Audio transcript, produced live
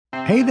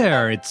Hey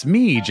there, it's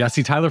me,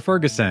 Jesse Tyler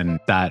Ferguson,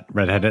 that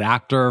redheaded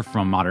actor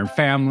from Modern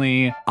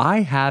Family. I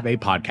have a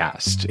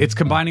podcast. It's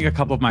combining a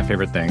couple of my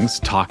favorite things,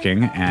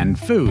 talking and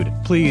food.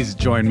 Please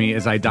join me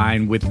as I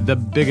dine with the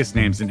biggest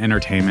names in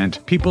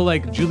entertainment. People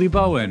like Julie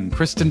Bowen,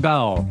 Kristen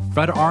Bell,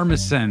 Fred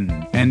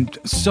Armisen, and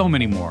so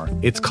many more.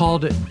 It's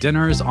called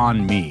Dinners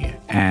on Me,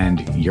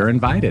 and you're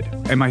invited.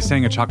 Am I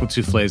saying a chocolate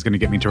souffle is going to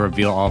get me to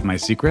reveal all of my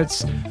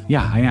secrets?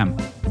 Yeah, I am.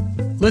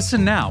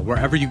 Listen now,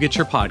 wherever you get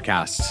your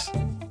podcasts.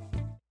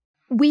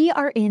 We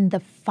are in the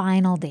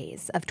final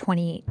days of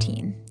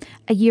 2018,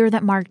 a year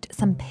that marked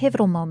some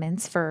pivotal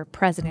moments for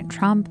President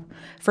Trump,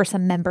 for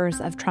some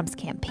members of Trump's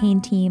campaign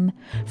team,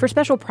 for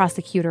Special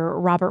Prosecutor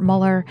Robert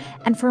Mueller,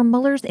 and for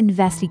Mueller's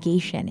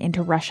investigation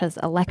into Russia's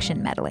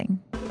election meddling.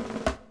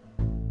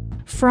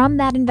 From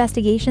that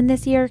investigation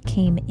this year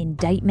came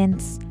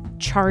indictments,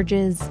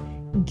 charges,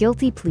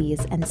 guilty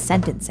pleas, and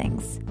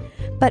sentencings.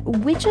 But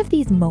which of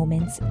these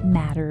moments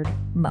mattered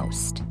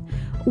most?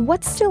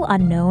 What's still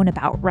unknown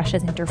about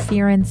Russia's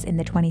interference in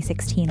the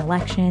 2016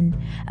 election,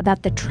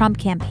 about the Trump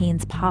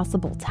campaign's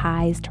possible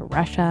ties to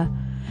Russia,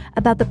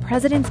 about the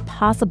president's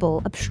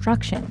possible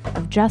obstruction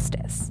of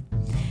justice?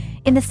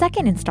 In the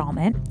second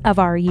installment of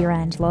our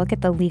year-end look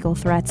at the legal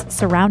threats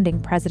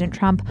surrounding President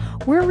Trump,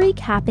 we're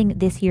recapping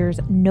this year's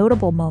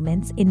notable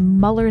moments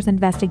in Mueller's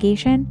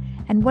investigation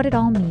and what it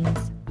all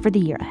means for the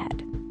year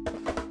ahead.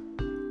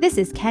 This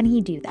is Can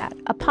He Do That?,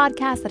 a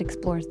podcast that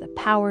explores the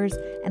powers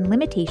and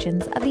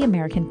limitations of the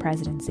American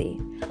presidency.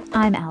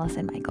 I'm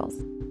Allison Michaels.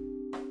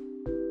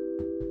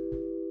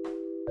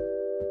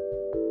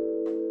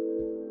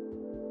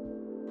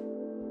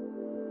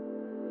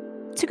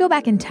 To go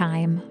back in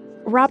time,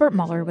 Robert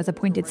Mueller was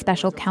appointed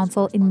special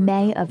counsel in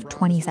May of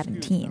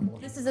 2017.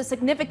 This is a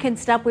significant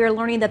step. We are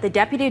learning that the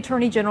Deputy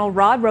Attorney General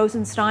Rod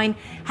Rosenstein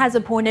has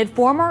appointed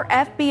former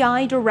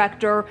FBI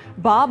Director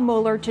Bob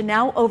Mueller to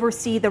now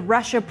oversee the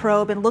Russia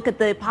probe and look at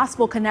the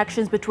possible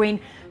connections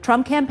between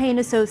Trump campaign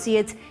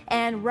associates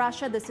and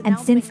Russia. And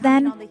since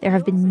then, there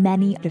have been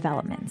many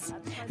developments.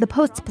 The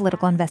Post's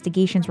political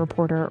investigations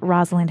reporter,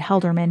 Rosalind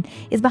Helderman,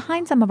 is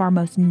behind some of our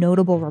most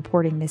notable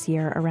reporting this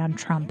year around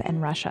Trump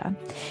and Russia.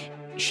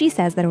 She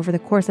says that over the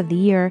course of the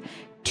year,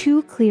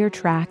 two clear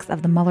tracks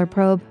of the Mueller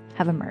probe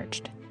have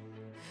emerged.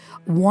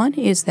 One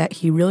is that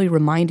he really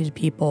reminded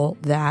people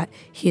that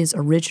his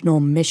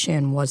original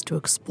mission was to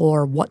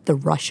explore what the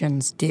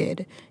Russians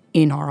did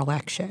in our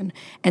election.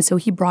 And so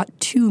he brought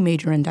two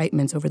major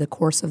indictments over the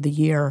course of the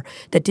year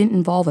that didn't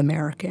involve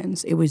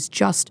Americans. It was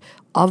just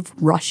of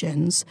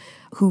Russians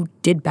who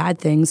did bad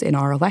things in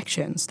our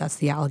elections. That's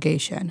the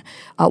allegation.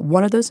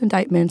 One of those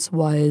indictments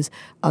was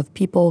of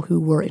people who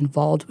were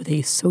involved with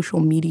a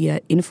social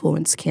media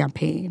influence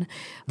campaign,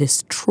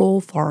 this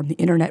troll farm, the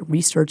Internet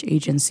Research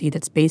Agency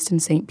that's based in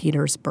St.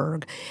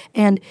 Petersburg.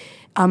 And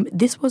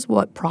this was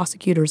what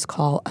prosecutors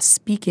call a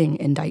speaking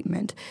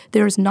indictment.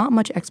 There is not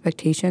much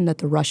expectation that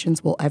the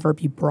Russians will ever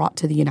be brought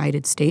to the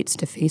United States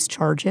to face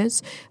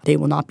charges. They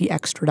will not be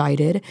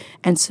extradited.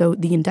 And so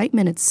the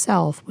indictment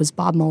itself was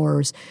Bob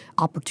Mueller's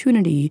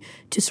opportunity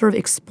to sort of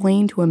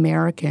explain to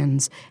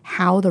Americans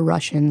how the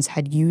Russians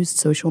had used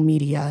social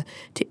media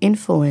to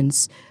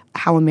influence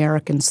how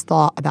Americans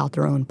thought about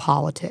their own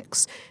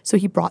politics. So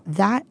he brought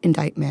that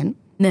indictment.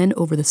 Then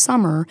over the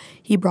summer,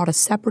 he brought a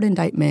separate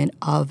indictment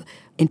of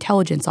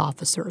intelligence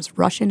officers,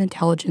 Russian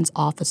intelligence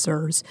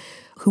officers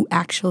who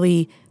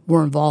actually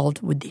were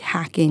involved with the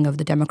hacking of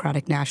the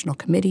Democratic National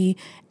Committee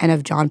and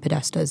of John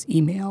Podesta's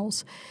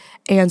emails.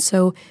 And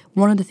so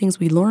one of the things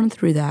we learned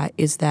through that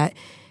is that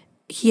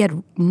he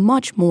had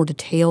much more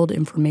detailed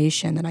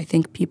information than I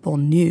think people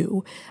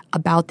knew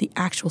about the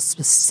actual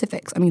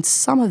specifics. I mean,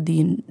 some of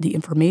the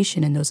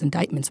information in those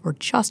indictments were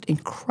just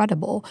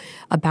incredible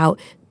about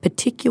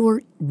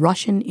particular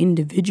Russian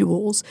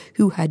individuals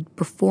who had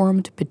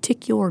performed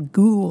particular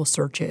Google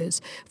searches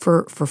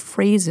for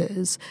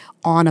phrases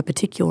on a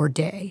particular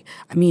day.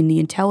 I mean, the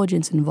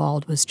intelligence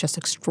involved was just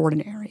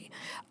extraordinary.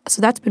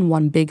 So that's been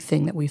one big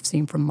thing that we've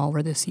seen from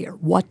Mueller this year.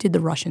 What did the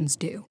Russians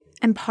do?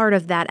 And part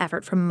of that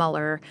effort from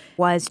Mueller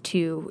was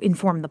to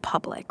inform the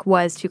public,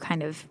 was to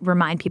kind of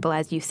remind people,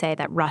 as you say,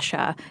 that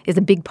Russia is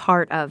a big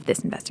part of this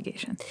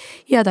investigation.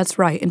 Yeah, that's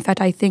right. In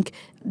fact, I think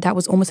that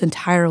was almost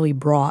entirely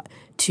brought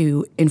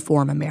to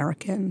inform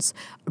Americans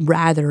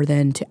rather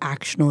than to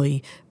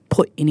actually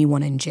put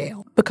anyone in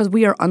jail, because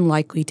we are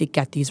unlikely to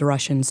get these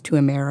Russians to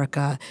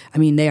America. I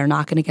mean, they are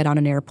not going to get on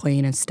an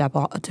airplane and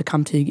to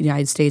come to the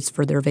United States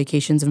for their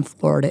vacations in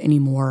Florida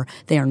anymore.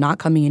 They are not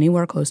coming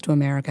anywhere close to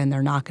America, and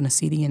they're not going to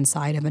see the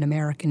inside of an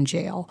American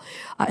jail.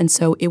 And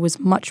so it was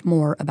much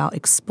more about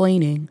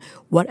explaining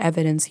what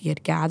evidence he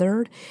had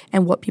gathered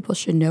and what people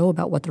should know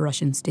about what the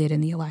Russians did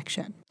in the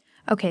election.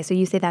 Okay, so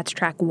you say that's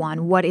track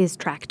one. What is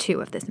track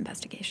two of this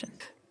investigation?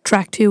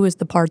 Track two is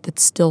the part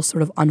that's still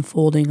sort of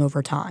unfolding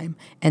over time,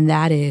 and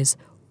that is,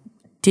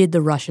 did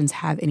the Russians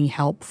have any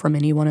help from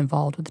anyone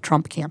involved with the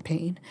Trump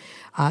campaign?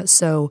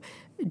 So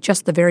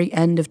just the very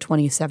end of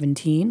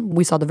 2017,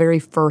 we saw the very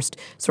first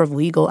sort of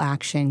legal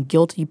action,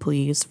 guilty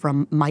pleas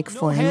from Mike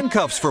Flynn. No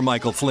handcuffs for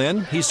Michael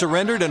Flynn. He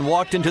surrendered and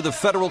walked into the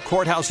federal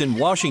courthouse in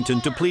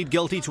Washington to plead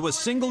guilty to a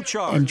single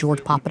charge. And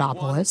George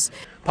Papadopoulos.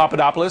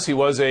 Papadopoulos, he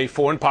was a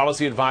foreign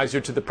policy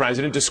advisor to the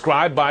president,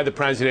 described by the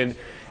president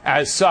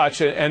as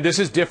such. And this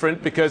is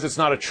different because it's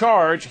not a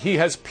charge. He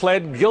has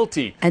pled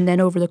guilty. And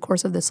then over the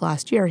course of this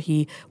last year,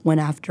 he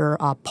went after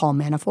Paul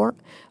Manafort,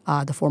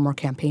 the former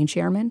campaign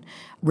chairman,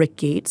 Rick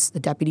Gates, the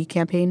deputy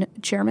campaign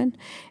chairman,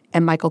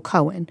 and Michael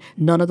Cohen.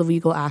 None of the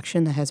legal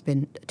action that has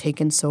been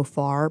taken so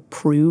far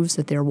proves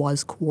that there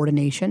was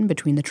coordination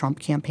between the Trump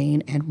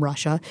campaign and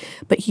Russia,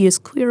 but he is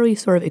clearly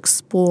sort of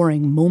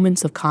exploring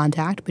moments of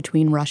contact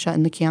between Russia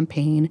and the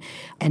campaign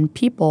and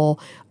people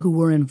who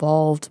were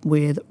involved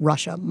with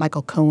Russia.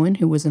 Michael Cohen,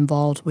 who was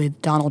involved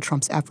with Donald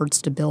Trump's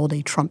efforts to build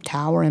a Trump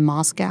Tower in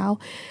Moscow,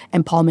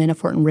 and Paul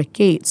Manafort and Rick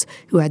Gates,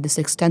 who had this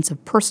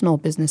extensive personal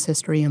business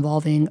history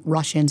involving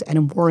Russians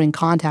and were in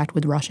contact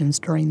with Russians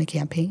during the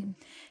campaign.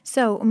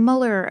 So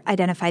Mueller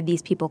identified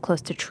these people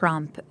close to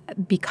Trump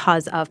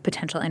because of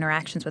potential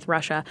interactions with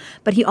Russia,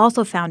 but he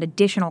also found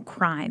additional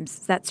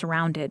crimes that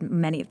surrounded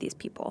many of these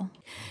people.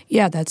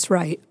 Yeah, that's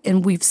right.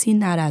 And we've seen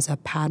that as a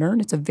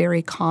pattern. It's a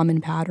very common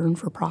pattern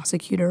for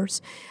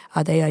prosecutors.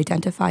 They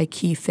identify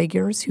key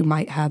figures who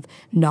might have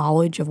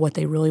knowledge of what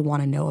they really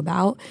want to know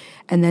about,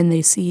 and then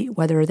they see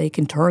whether they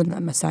can turn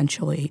them,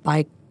 essentially,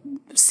 by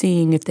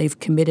seeing if they've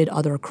committed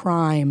other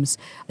crimes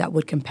that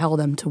would compel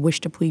them to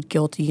wish to plead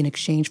guilty in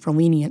exchange for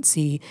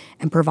leniency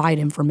and provide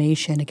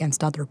information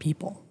against other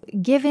people.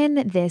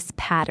 Given this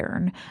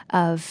pattern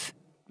of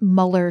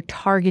Mueller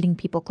targeting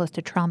people close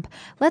to Trump,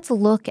 let's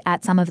look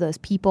at some of those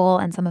people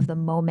and some of the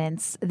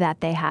moments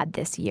that they had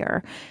this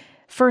year.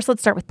 First,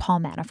 let's start with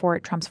Paul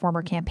Manafort, Trump's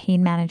former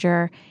campaign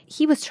manager.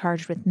 He was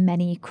charged with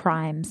many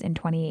crimes in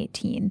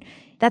 2018.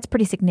 That's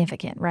pretty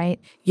significant, right?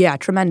 Yeah,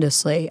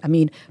 tremendously. I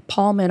mean,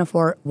 Paul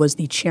Manafort was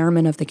the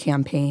chairman of the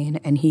campaign,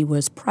 and he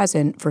was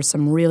present for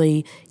some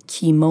really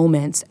key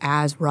moments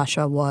as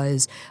Russia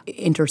was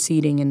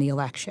interceding in the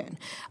election.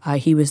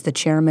 He was the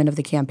chairman of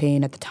the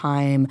campaign at the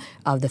time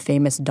of the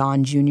famous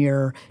Don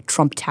Jr.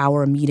 Trump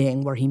Tower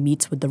meeting where he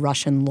meets with the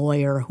Russian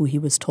lawyer who he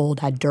was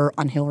told had dirt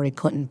on Hillary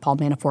Clinton. Paul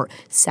Manafort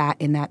sat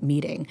in that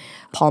meeting.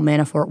 Paul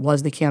Manafort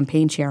was the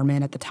campaign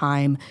chairman at the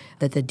time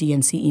that the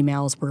DNC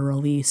emails were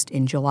released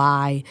in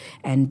July,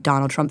 and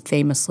Donald Trump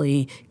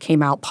famously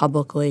came out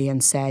publicly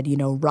and said,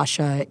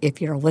 Russia, if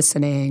you're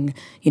listening,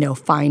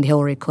 find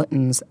Hillary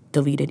Clinton's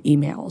deleted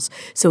emails.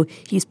 So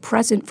he's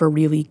present for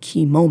really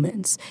key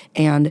moments,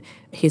 and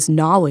his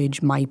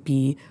knowledge might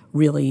be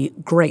really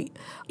great.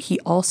 He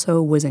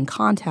also was in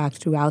contact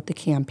throughout the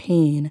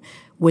campaign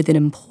with an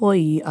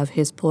employee of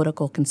his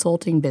political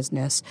consulting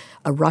business,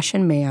 a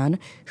Russian man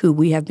who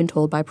we have been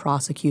told by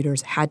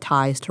prosecutors had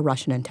ties to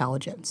Russian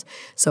intelligence.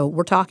 So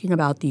we're talking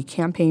about the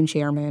campaign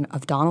chairman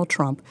of Donald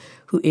Trump,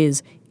 who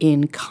is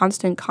in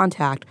constant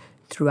contact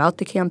throughout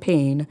the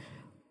campaign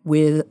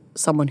with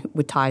someone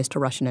with ties to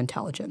Russian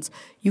intelligence.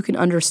 You can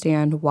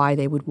understand why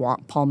they would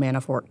want Paul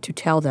Manafort to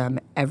tell them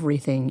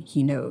everything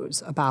he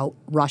knows about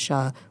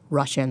Russia,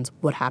 Russians,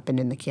 what happened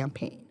in the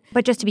campaign.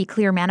 But just to be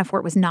clear,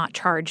 Manafort was not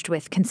charged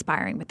with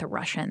conspiring with the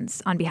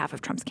Russians on behalf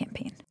of Trump's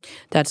campaign.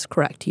 That's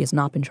correct. He has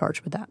not been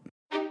charged with that.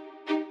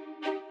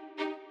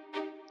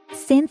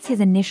 Since his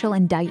initial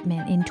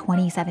indictment in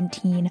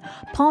 2017,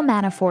 Paul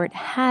Manafort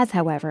has,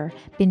 however,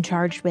 been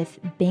charged with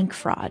bank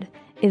fraud,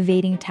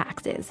 evading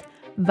taxes,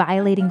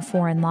 violating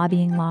foreign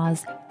lobbying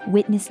laws,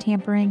 witness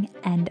tampering,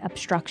 and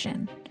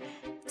obstruction.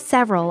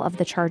 Several of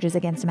the charges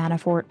against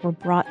Manafort were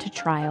brought to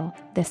trial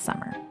this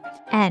summer.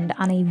 And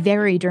on a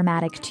very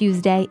dramatic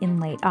Tuesday in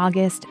late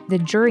August, the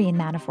jury in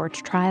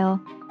Manafort's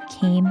trial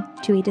came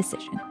to a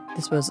decision.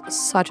 This was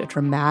such a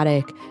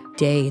dramatic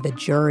day. The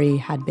jury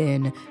had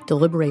been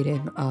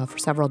deliberating for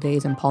several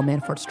days in Paul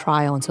Manafort's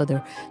trial, and so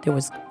there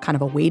was kind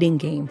of a waiting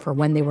game for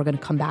when they were going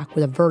to come back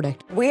with a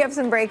verdict. We have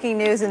some breaking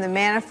news in the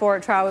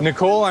Manafort trial.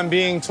 Nicole, I'm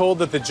being told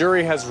that the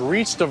jury has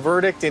reached a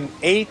verdict in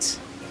 8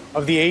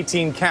 of the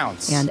 18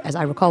 counts. And as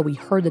I recall, we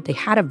heard that they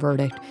had a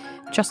verdict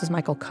just as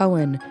Michael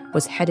Cohen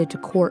was headed to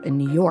court in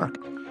New York.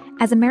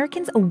 As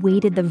Americans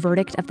awaited the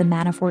verdict of the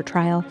Manafort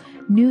trial,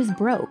 news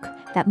broke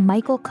that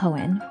Michael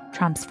Cohen,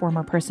 Trump's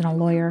former personal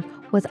lawyer,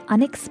 was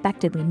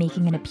unexpectedly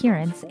making an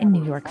appearance in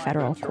New York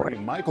federal court.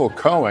 Michael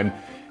Cohen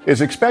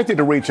is expected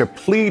to reach a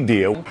plea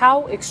deal.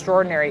 How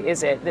extraordinary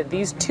is it that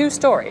these two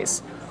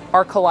stories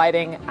are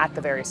colliding at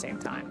the very same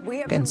time?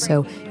 And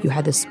so you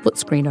had this split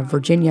screen of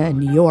Virginia and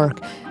New York,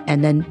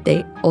 and then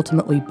they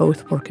ultimately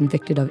both were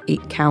convicted of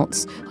 8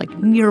 counts, like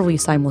nearly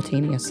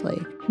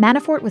simultaneously.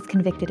 Manafort was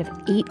convicted of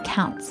 8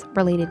 counts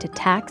related to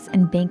tax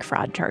and bank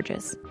fraud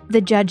charges.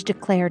 The judge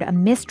declared a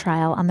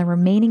mistrial on the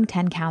remaining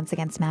 10 counts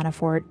against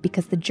Manafort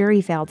because the jury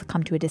failed to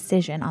come to a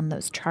decision on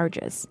those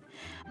charges.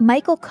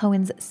 Michael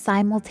Cohen's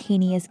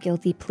simultaneous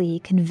guilty plea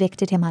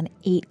convicted him on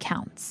 8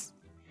 counts.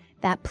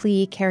 That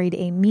plea carried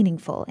a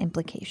meaningful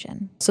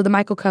implication. So the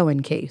Michael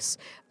Cohen case,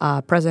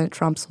 President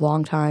Trump's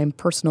longtime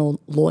personal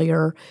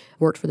lawyer,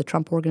 worked for the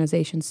Trump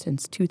Organization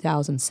since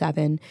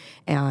 2007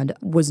 and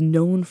was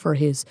known for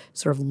his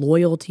sort of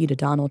loyalty to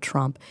Donald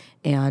Trump,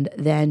 and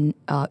then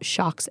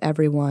shocks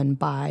everyone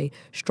by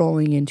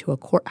strolling into a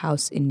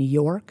courthouse in New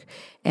York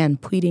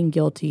and pleading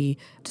guilty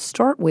to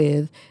start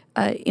with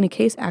in a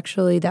case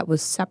actually that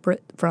was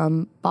separate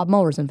from Bob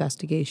Mueller's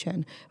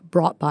investigation,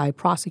 brought by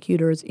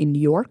prosecutors in New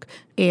York.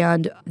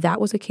 And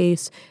that was a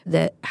case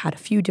that had a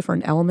few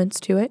different elements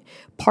to it.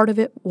 Part of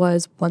it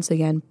was, once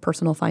again,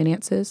 personal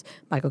finances.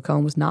 Michael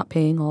Cohen was not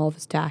paying all of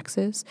his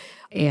taxes,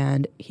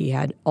 and he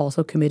had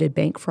also committed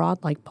bank fraud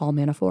like Paul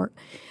Manafort.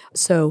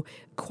 So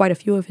quite a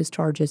few of his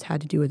charges had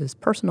to do with his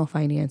personal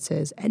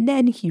finances. And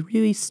then he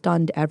really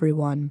stunned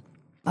everyone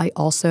by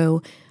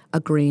also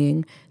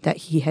agreeing that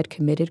he had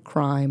committed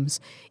crimes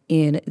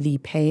in the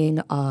paying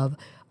of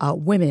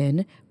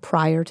women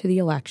prior to the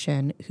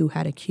election who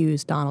had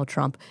accused Donald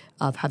Trump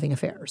of having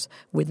affairs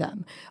with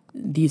them.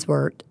 These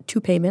were two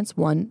payments,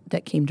 one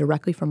that came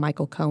directly from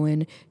Michael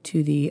Cohen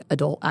to the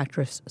adult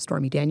actress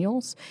Stormy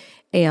Daniels,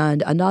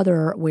 and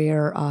another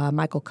where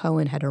Michael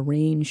Cohen had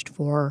arranged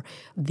for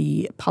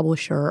the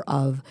publisher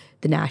of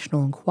the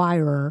National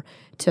Enquirer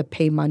to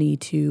pay money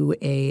to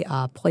a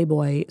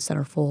Playboy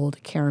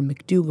centerfold, Karen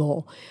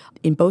McDougal.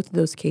 In both of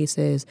those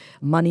cases,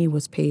 money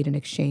was paid in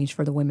exchange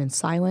for the women's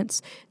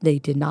silence. They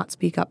did not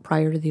speak up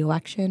prior to the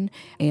election,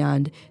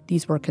 and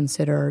these were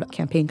considered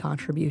campaign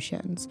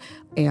contributions.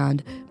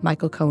 And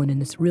Michael Cohen, in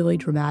this really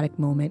dramatic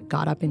moment,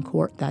 got up in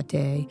court that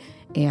day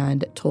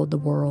and told the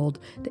world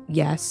that,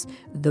 yes,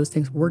 those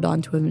things were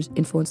done to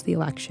influence the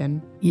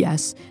election.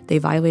 Yes, they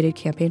violated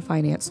campaign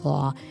finance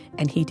law,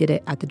 and he did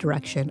it at the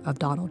direction of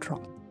Donald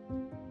Trump.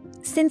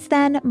 Since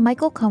then,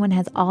 Michael Cohen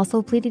has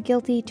also pleaded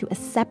guilty to a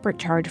separate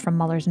charge from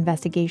Mueller's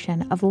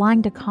investigation of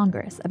lying to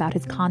Congress about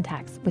his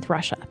contacts with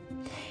Russia.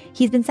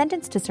 He's been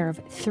sentenced to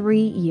serve 3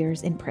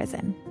 years in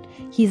prison.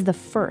 He's the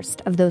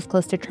first of those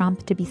close to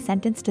Trump to be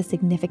sentenced to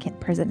significant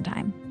prison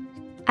time.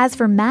 As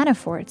for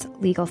Manafort's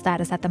legal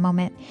status at the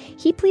moment,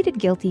 he pleaded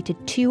guilty to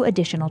 2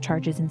 additional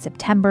charges in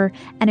September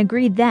and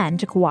agreed then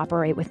to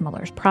cooperate with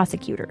Mueller's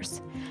prosecutors.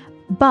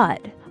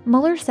 But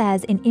Mueller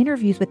says in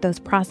interviews with those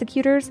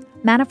prosecutors,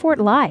 Manafort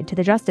lied to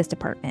the Justice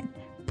Department,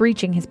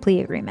 breaching his plea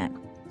agreement.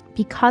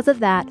 Because of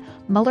that,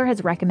 Mueller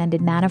has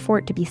recommended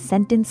Manafort to be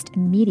sentenced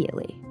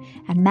immediately,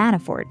 and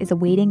Manafort is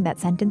awaiting that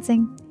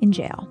sentencing in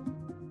jail.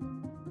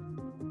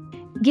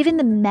 Given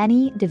the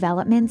many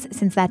developments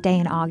since that day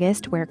in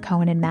August where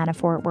Cohen and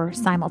Manafort were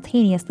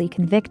simultaneously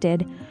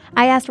convicted,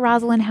 I asked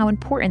Rosalind how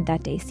important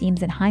that day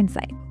seems in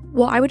hindsight.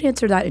 Well, I would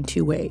answer that in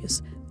 2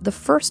 ways. The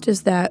first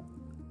is that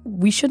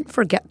we shouldn't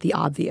forget the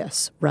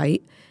obvious,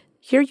 right?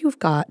 Here you've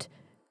got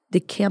the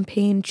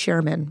campaign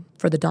chairman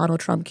for the Donald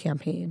Trump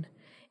campaign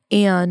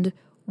and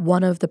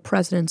one of the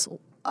president's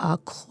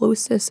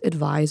closest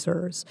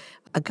advisors,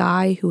 a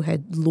guy who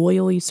had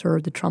loyally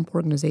served the Trump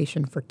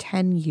Organization for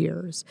 10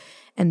 years,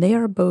 and they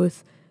are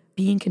both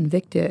being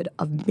convicted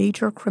of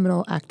major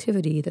criminal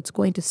activity that's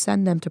going to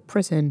send them to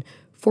prison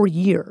for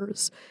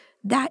years.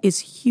 That is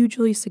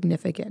hugely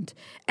significant.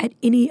 At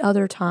any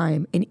other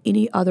time, in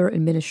any other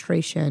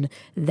administration,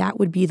 that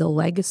would be the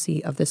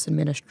legacy of this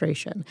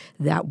administration,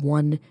 that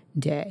one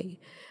day.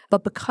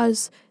 But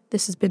because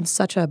this has been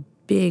such a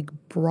big,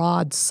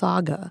 broad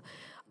saga,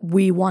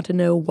 we want to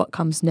know what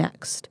comes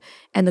next.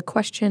 And the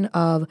question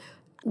of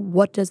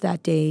what does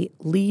that day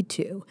lead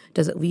to?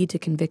 Does it lead to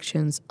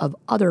convictions of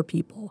other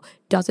people?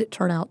 Does it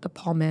turn out that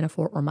Paul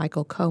Manafort or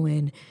Michael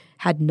Cohen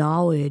had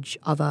knowledge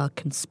of a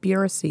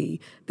conspiracy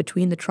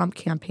between the Trump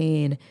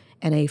campaign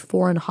and a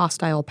foreign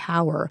hostile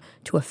power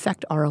to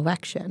affect our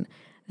election?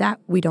 That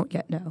we don't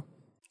yet know.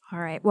 All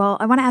right. Well,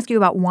 I want to ask you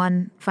about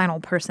one final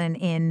person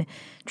in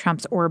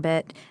Trump's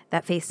orbit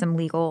that faced some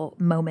legal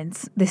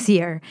moments this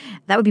year.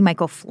 That would be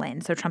Michael Flynn,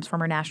 so Trump's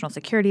former national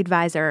security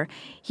advisor.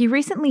 He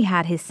recently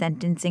had his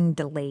sentencing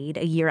delayed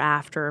a year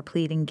after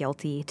pleading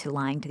guilty to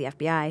lying to the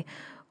FBI.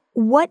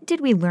 What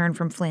did we learn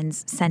from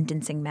Flynn's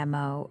sentencing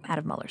memo out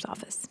of Mueller's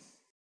office?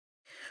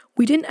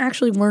 We didn't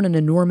actually learn an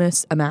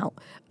enormous amount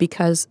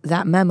because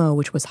that memo,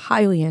 which was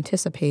highly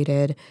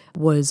anticipated,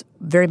 was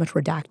very much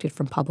redacted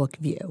from public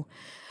view.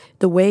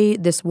 The way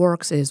this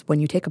works is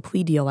when you take a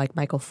plea deal like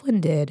Michael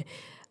Flynn did,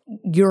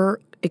 you're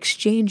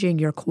exchanging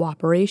your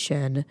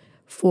cooperation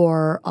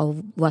for a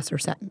lesser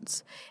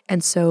sentence.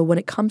 And so when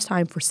it comes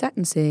time for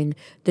sentencing,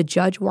 the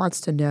judge wants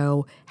to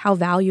know how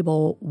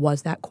valuable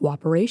was that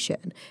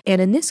cooperation.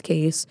 And in this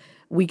case,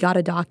 we got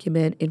a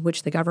document in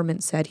which the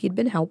government said he'd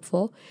been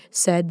helpful,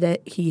 said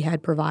that he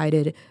had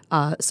provided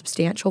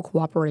substantial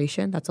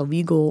cooperation. That's a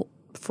legal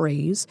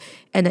phrase,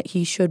 and that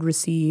he should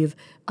receive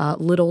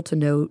little to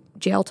no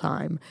jail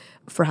time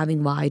for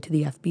having lied to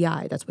the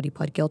FBI. That's what he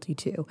pled guilty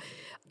to.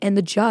 And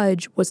the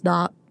judge was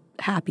not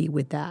happy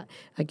with that.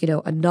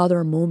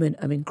 Another moment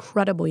of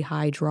incredibly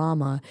high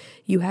drama.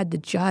 You had the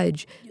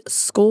judge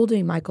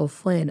scolding Michael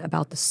Flynn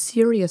about the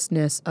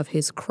seriousness of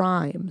his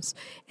crimes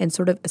and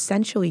sort of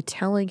essentially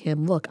telling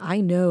him, look,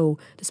 I know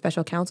the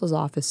special counsel's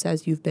office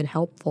says you've been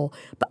helpful,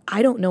 but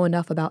I don't know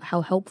enough about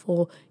how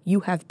helpful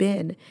you have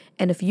been.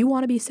 And if you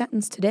want to be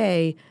sentenced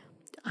today,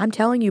 I'm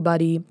telling you,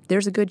 buddy,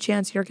 there's a good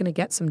chance you're going to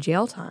get some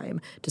jail time,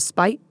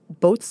 despite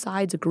both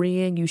sides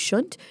agreeing you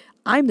shouldn't.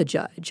 I'm the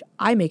judge.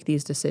 I make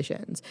these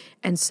decisions.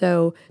 And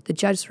so the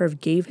judge sort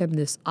of gave him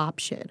this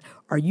option.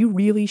 Are you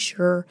really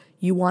sure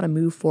you want to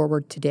move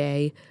forward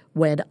today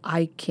when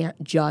I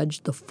can't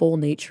judge the full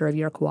nature of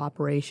your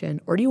cooperation?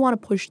 Or do you want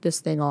to push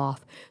this thing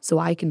off so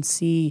I can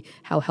see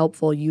how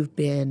helpful you've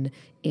been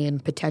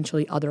in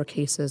potentially other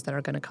cases that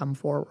are going to come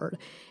forward?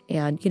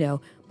 And,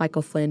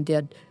 Michael Flynn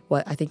did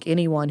what I think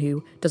anyone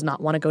who does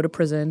not want to go to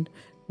prison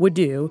would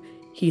do.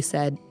 He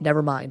said,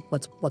 never mind,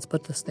 let's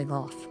put this thing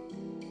off.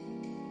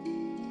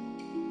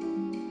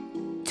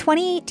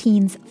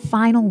 2018's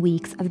final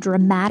weeks of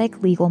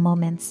dramatic legal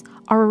moments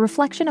are a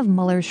reflection of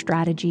Mueller's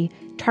strategy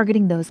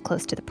targeting those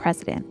close to the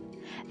president.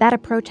 That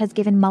approach has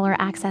given Mueller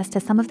access to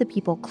some of the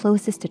people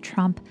closest to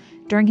Trump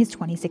during his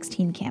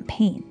 2016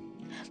 campaign.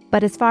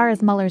 But as far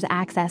as Mueller's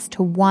access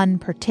to one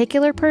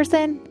particular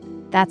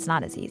person, that's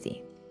not as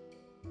easy.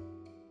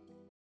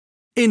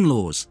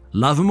 In-laws,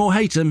 love them or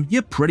hate them,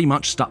 you're pretty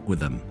much stuck with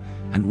them.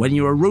 And when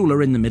you're a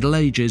ruler in the Middle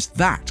Ages,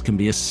 that can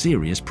be a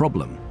serious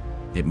problem.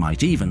 It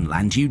might even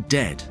land you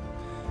dead.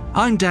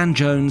 I'm Dan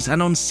Jones, and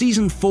on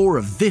Season 4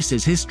 of This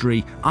Is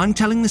History, I'm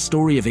telling the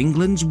story of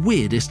England's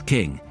weirdest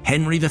king,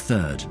 Henry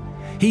III.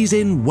 He's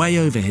in way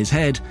over his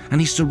head, and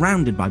he's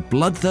surrounded by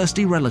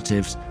bloodthirsty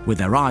relatives with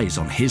their eyes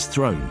on his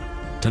throne.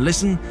 To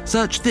listen,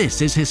 search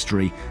This Is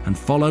History and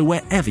follow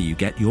wherever you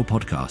get your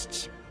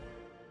podcasts.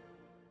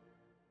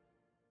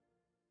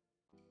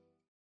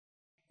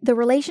 The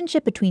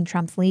relationship between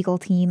Trump's legal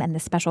team and the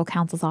special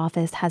counsel's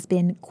office has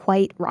been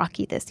quite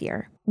rocky this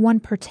year. One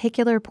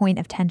particular point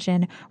of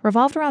tension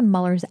revolved around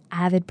Mueller's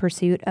avid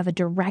pursuit of a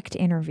direct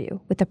interview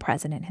with the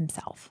president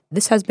himself.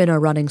 This has been a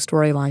running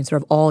storyline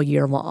sort of all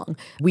year long.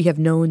 We have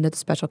known that the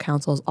special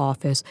counsel's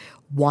office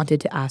wanted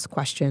to ask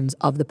questions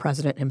of the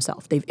president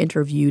himself. They've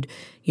interviewed,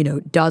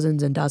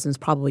 dozens and dozens,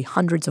 probably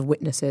hundreds of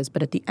witnesses,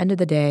 but at the end of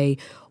the day,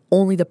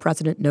 only the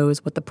president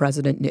knows what the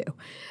president knew.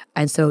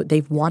 And so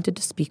they've wanted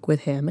to speak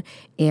with him,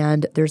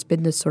 and there's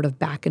been this sort of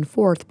back and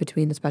forth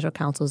between the special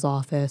counsel's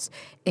office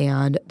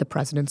and the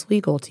president's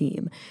legal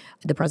team.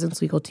 The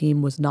president's legal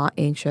team was not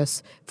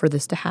anxious for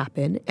this to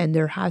happen, and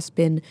there has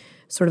been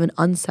sort of an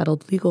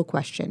unsettled legal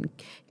question.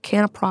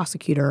 Can a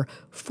prosecutor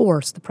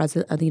force the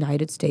president of the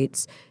United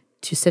States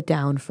to sit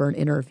down for an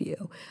interview?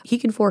 He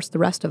can force the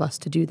rest of us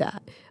to do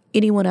that.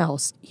 Anyone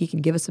else, he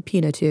can give a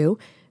subpoena to,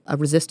 a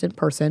resistant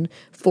person,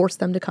 force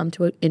them to come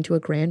into a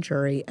grand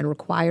jury and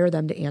require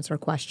them to answer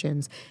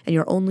questions. And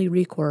your only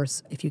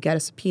recourse, if you get a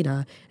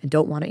subpoena and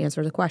don't want to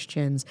answer the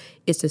questions,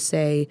 is to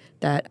say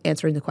that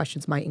answering the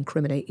questions might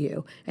incriminate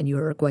you and you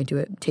are going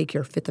to take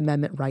your Fifth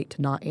Amendment right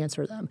to not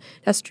answer them.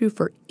 That's true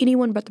for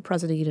anyone but the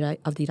president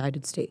of the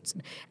United States.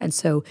 And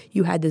so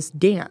you had this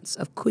dance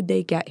of could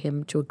they get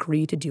him to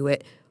agree to do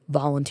it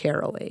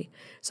voluntarily.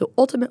 So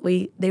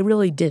ultimately, they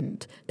really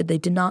didn't. They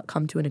did not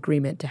come to an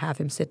agreement to have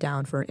him sit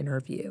down for an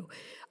interview.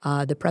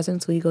 The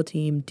president's legal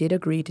team did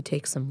agree to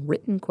take some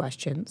written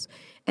questions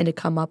and to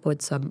come up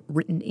with some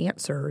written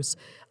answers,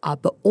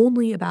 but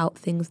only about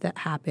things that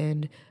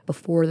happened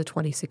before the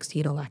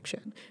 2016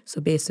 election. So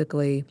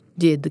basically,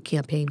 did the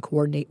campaign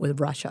coordinate with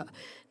Russia?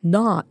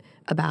 Not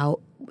about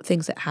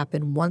things that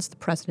happened once the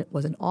president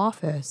was in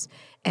office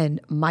and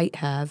might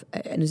have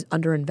and is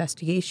under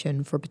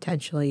investigation for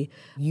potentially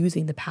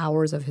using the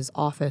powers of his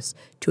office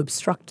to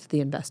obstruct the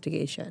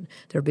investigation.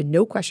 There have been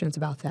no questions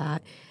about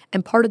that.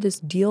 And part of this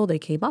deal they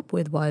came up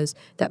with was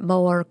that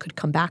Mueller could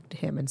come back to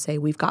him and say,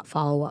 we've got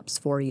follow-ups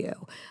for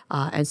you.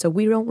 And so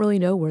we don't really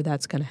know where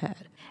that's going to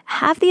head.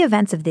 Have the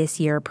events of this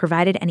year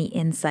provided any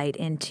insight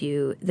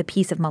into the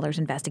piece of Mueller's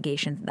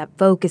investigation that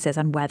focuses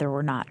on whether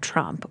or not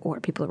Trump or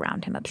people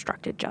around him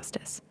obstructed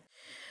justice?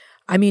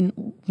 I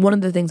mean, one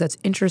of the things that's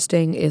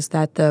interesting is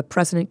that the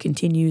president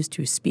continues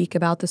to speak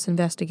about this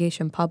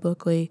investigation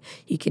publicly.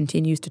 He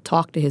continues to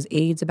talk to his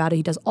aides about it.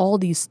 He does all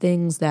these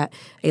things that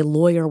a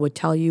lawyer would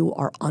tell you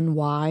are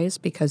unwise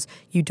because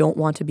you don't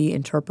want to be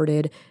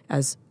interpreted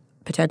as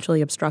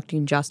potentially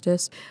obstructing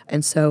justice.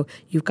 And so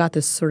you've got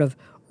this sort of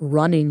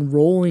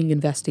rolling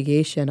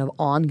investigation of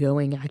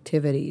ongoing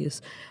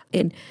activities.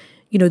 And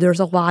there's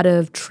a lot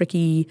of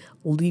tricky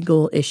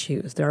legal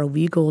issues. There are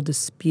legal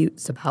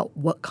disputes about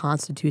what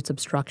constitutes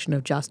obstruction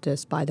of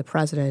justice by the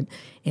president.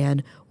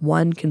 And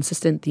one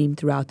consistent theme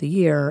throughout the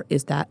year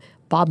is that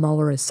Bob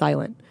Mueller is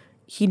silent.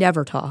 He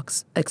never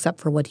talks except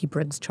for when he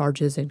brings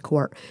charges in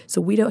court.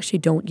 So we actually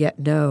don't yet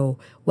know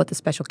what the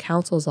special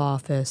counsel's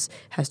office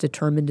has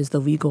determined is the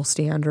legal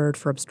standard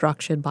for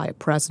obstruction by a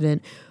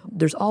president.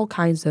 There's all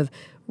kinds of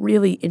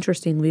really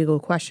interesting legal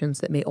questions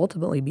that may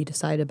ultimately be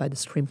decided by the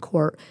Supreme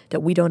Court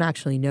that we don't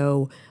actually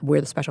know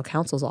where the special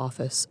counsel's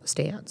office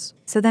stands.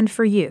 So then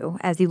for you,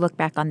 as you look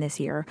back on this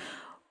year,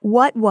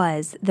 what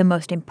was the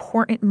most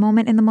important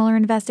moment in the Mueller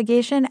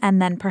investigation?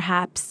 And then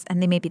perhaps,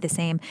 and they may be the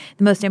same,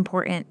 the most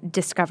important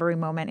discovery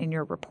moment in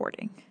your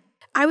reporting?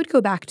 I would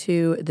go back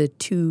to the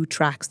two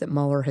tracks that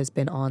Mueller has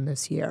been on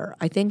this year.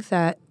 I think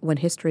that when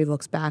history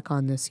looks back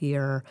on this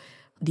year,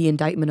 the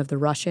indictment of the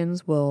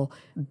Russians will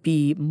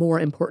be more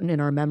important in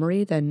our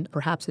memory than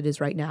perhaps it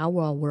is right now,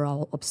 while we're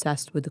all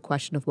obsessed with the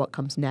question of what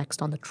comes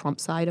next on the Trump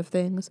side of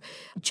things.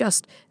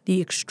 Just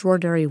the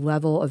extraordinary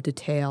level of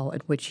detail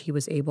in which he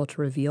was able to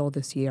reveal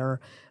this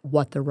year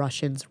what the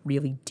Russians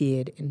really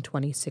did in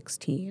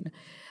 2016.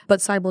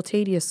 But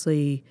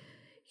simultaneously,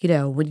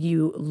 when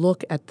you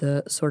look at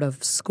the sort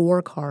of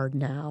scorecard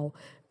now,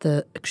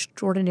 the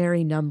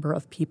extraordinary number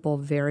of people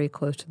very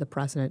close to the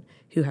president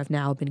who have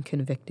now been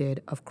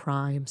convicted of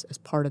crimes as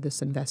part of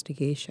this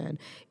investigation,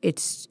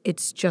 it's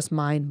just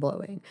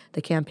mind-blowing.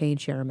 The campaign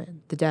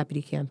chairman, the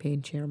deputy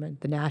campaign chairman,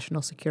 the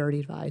national security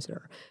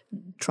advisor,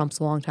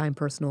 Trump's longtime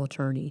personal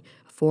attorney,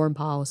 foreign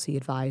policy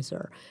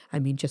advisor. I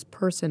mean, just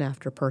person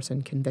after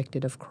person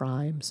convicted of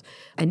crimes.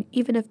 And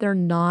even if they're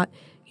not,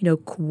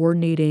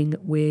 coordinating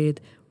with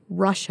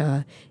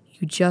Russia,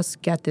 you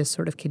just get this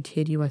sort of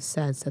continuous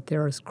sense that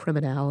there is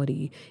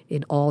criminality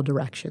in all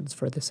directions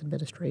for this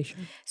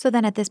administration. So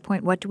then at this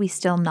point, what do we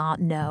still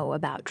not know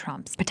about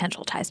Trump's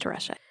potential ties to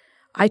Russia?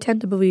 I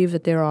tend to believe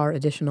that there are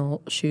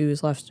additional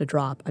shoes left to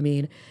drop. I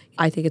mean,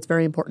 I think it's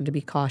very important to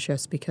be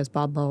cautious because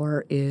Bob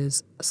Mueller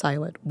is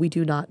silent. We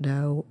do not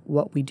know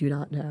what we do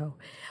not know.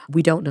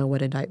 We don't know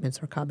what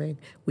indictments are coming.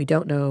 We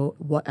don't know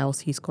what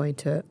else he's going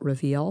to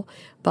reveal.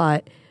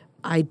 But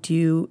I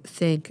do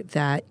think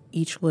that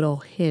each little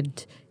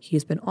hint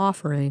he's been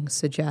offering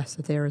suggests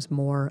that there's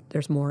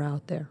more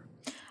out there.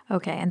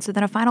 Okay, and so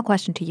then a final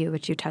question to you,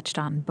 which you touched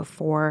on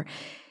before.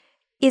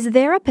 Is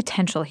there a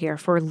potential here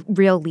for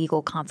real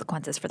legal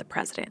consequences for the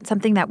president?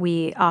 Something that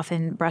we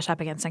often brush up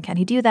against, and can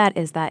he do that,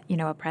 is that,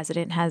 a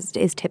president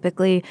is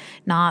typically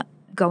not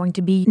going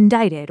to be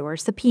indicted or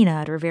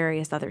subpoenaed or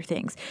various other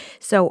things.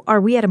 So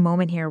are we at a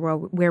moment here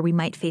where we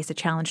might face a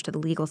challenge to the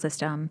legal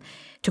system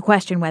to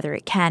question whether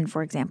it can,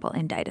 for example,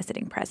 indict a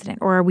sitting president,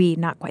 or are we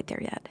not quite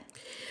there yet?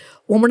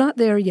 Well, we're not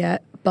there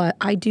yet, but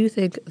I do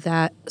think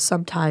that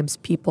sometimes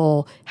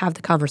people have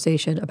the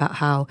conversation about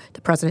how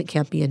the president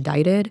can't be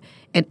indicted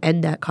and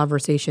end that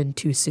conversation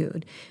too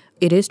soon.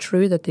 It is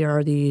true that there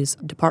are these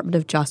Department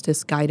of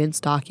Justice guidance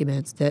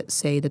documents that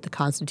say that the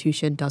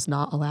Constitution does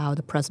not allow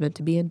the president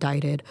to be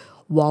indicted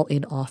while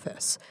in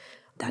office.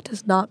 That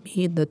does not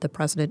mean that the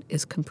president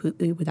is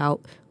completely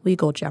without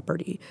legal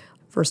jeopardy.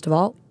 First of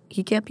all,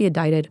 he can't be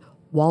indicted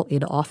while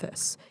in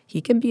office.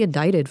 He can be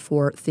indicted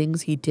for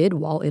things he did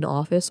while in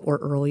office or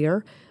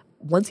earlier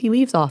once he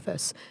leaves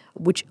office,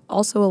 which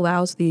also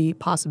allows the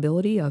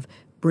possibility of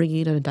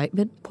bringing an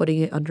indictment, putting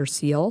it under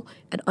seal,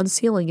 and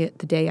unsealing it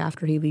the day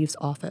after he leaves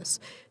office.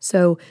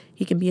 So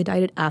he can be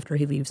indicted after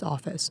he leaves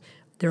office.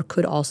 There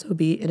could also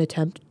be an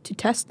attempt to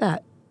test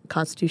that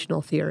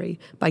constitutional theory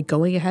by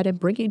going ahead and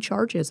bringing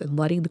charges and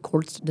letting the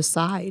courts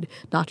decide,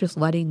 not just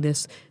letting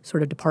this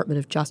sort of Department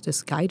of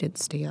Justice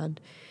guidance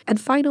stand. And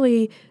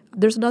finally,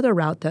 there's another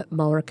route that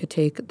Mueller could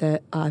take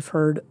that I've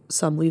heard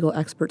some legal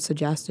experts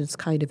suggest is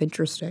kind of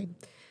interesting.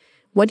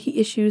 When he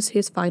issues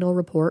his final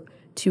report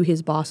to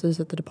his bosses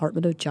at the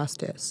Department of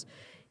Justice,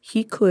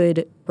 he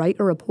could write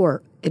a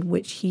report in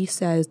which he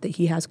says that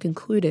he has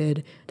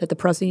concluded that the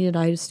President of the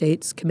United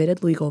States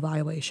committed legal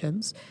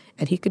violations,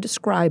 and he could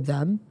describe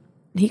them.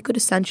 He could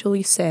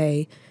essentially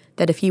say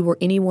that if he were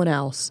anyone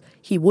else,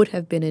 he would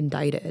have been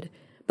indicted,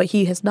 but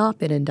he has not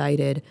been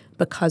indicted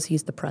because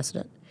he's the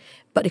president.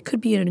 But it could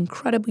be an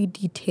incredibly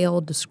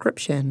detailed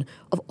description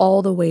of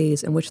all the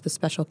ways in which the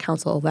special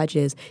counsel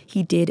alleges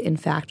he did, in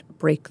fact,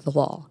 break the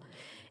law.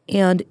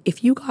 And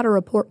if you got a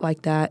report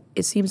like that,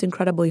 it seems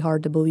incredibly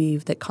hard to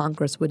believe that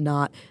Congress would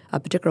not,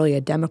 particularly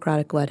a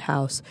Democratic-led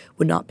House,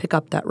 would not pick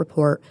up that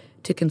report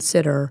to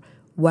consider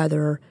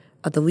whether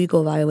the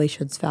legal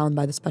violations found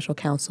by the special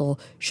counsel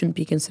shouldn't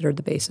be considered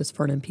the basis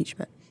for an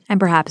impeachment. And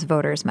perhaps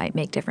voters might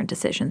make different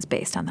decisions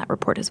based on that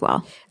report as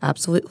well.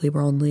 Absolutely.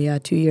 We're only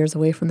 2 years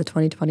away from the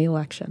 2020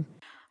 election.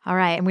 All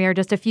right. And we are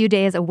just a few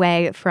days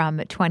away from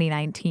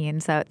 2019.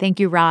 So thank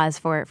you, Roz,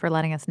 for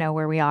letting us know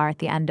where we are at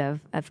the end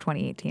of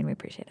 2018. We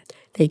appreciate it.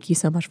 Thank you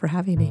so much for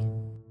having me.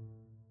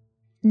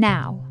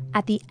 Now,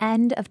 at the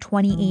end of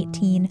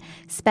 2018,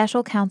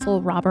 Special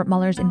Counsel Robert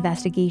Mueller's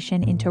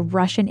investigation into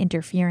Russian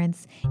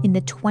interference in the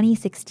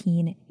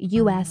 2016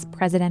 U.S.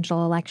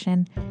 presidential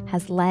election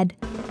has led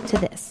to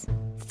this.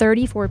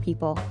 34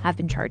 people have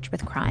been charged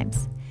with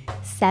crimes.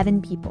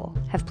 7 people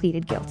have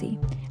pleaded guilty,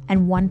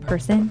 and 1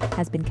 person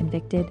has been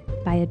convicted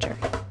by a jury.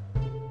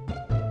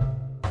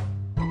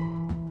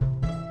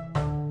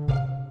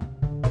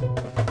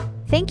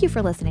 Thank you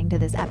for listening to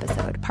this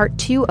episode, part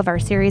 2 of our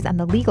series on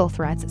the legal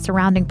threats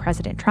surrounding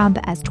President Trump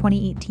as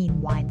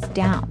 2018 winds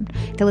down.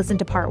 To listen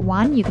to part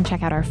 1, you can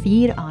check out our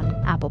feed on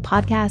Apple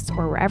Podcasts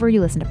or wherever you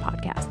listen to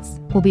podcasts.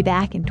 We'll be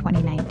back in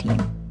 2019.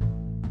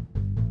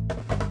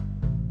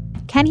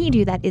 Can He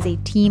Do That is a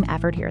team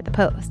effort here at The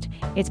Post.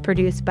 It's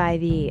produced by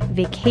the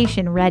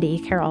vacation-ready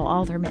Carol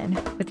Alderman,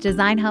 with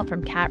design help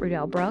from Kat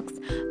Rudell Brooks,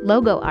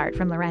 logo art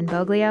from Loren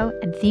Boglio,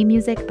 and theme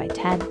music by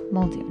Ted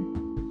Muldoon.